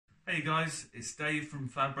Hey guys, it's Dave from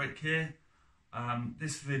Fabric here.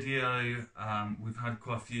 This video, we've had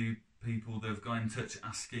quite a few people that have got in touch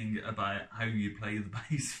asking about how you play the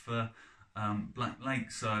bass for Black Lake,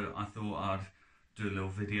 so I thought I'd do a little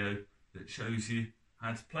video that shows you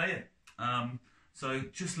how to play it. So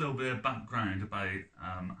just a little bit of background about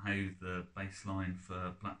how the bass line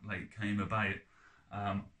for Black Lake came about.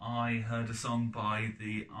 I heard a song by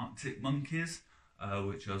the Arctic Monkeys,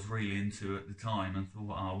 which I was really into at the time, and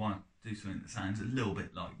thought, I want to do something that sounds a little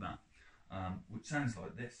bit like that, which sounds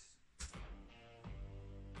like this.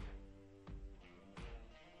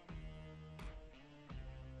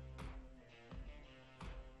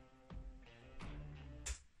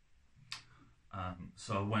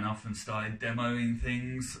 So I went off and started demoing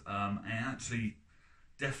things. It actually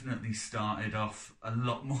definitely started off a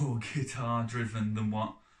lot more guitar driven than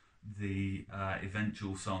what the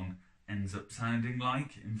eventual song ends up sounding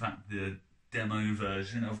like. In fact, the demo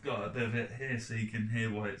version, I've got a bit of it here so you can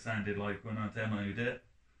hear what it sounded like when I demoed it.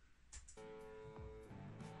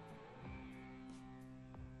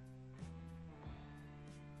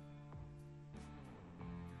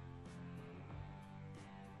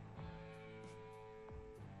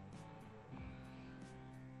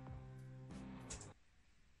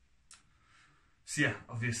 So yeah,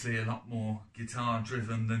 obviously a lot more guitar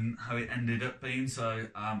driven than how it ended up being, so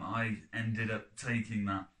I ended up taking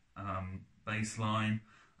that bass line,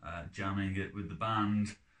 jamming it with the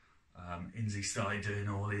band. Inzi started doing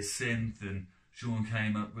all his synth, and Sean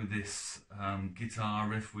came up with this guitar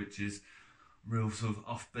riff which is real sort of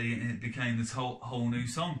offbeat, and it became this whole new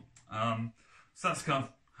song. So that's kind of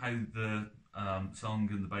how the song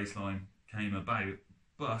and the bass line came about,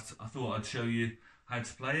 but I thought I'd show you how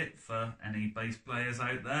to play it for any bass players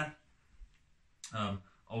out there.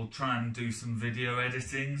 I'll try and do some video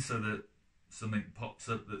editing so that something pops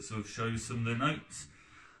up that sort of shows some of the notes,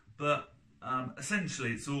 but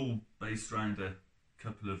essentially it's all based around a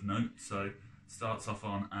couple of notes. So it starts off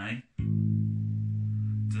on A,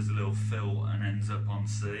 does a little fill and ends up on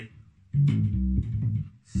C,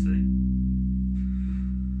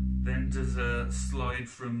 then does a slide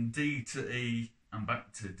from D to E and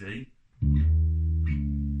back to D,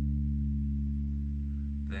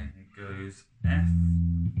 then goes F,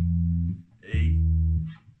 E,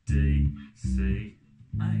 D, C,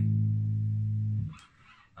 A.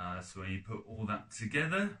 So when you put all that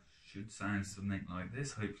together, should sound something like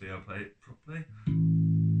this. Hopefully I'll play it properly.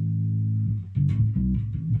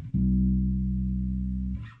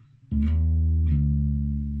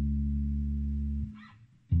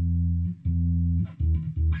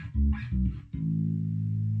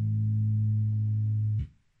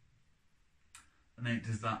 And then it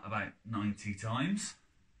does that about 90 times.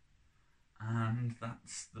 And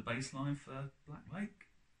that's the bass line for Black Lake.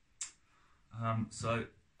 So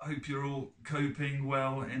I hope you're all coping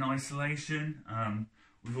well in isolation.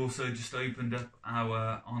 We've also just opened up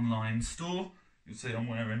our online store. You'll see I'm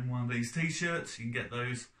wearing one of these t-shirts. You can get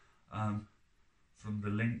those from the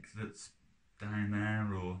link that's down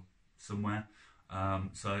there or somewhere.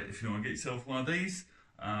 So if you want to get yourself one of these,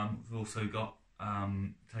 we've also got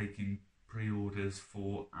taking pre-orders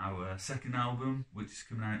for our second album, which is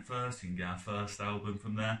coming out first. You can get our first album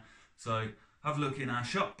from there. So have a look in our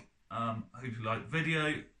shop. Hope you like the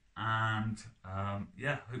video, and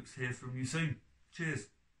yeah, hope to hear from you soon. Cheers.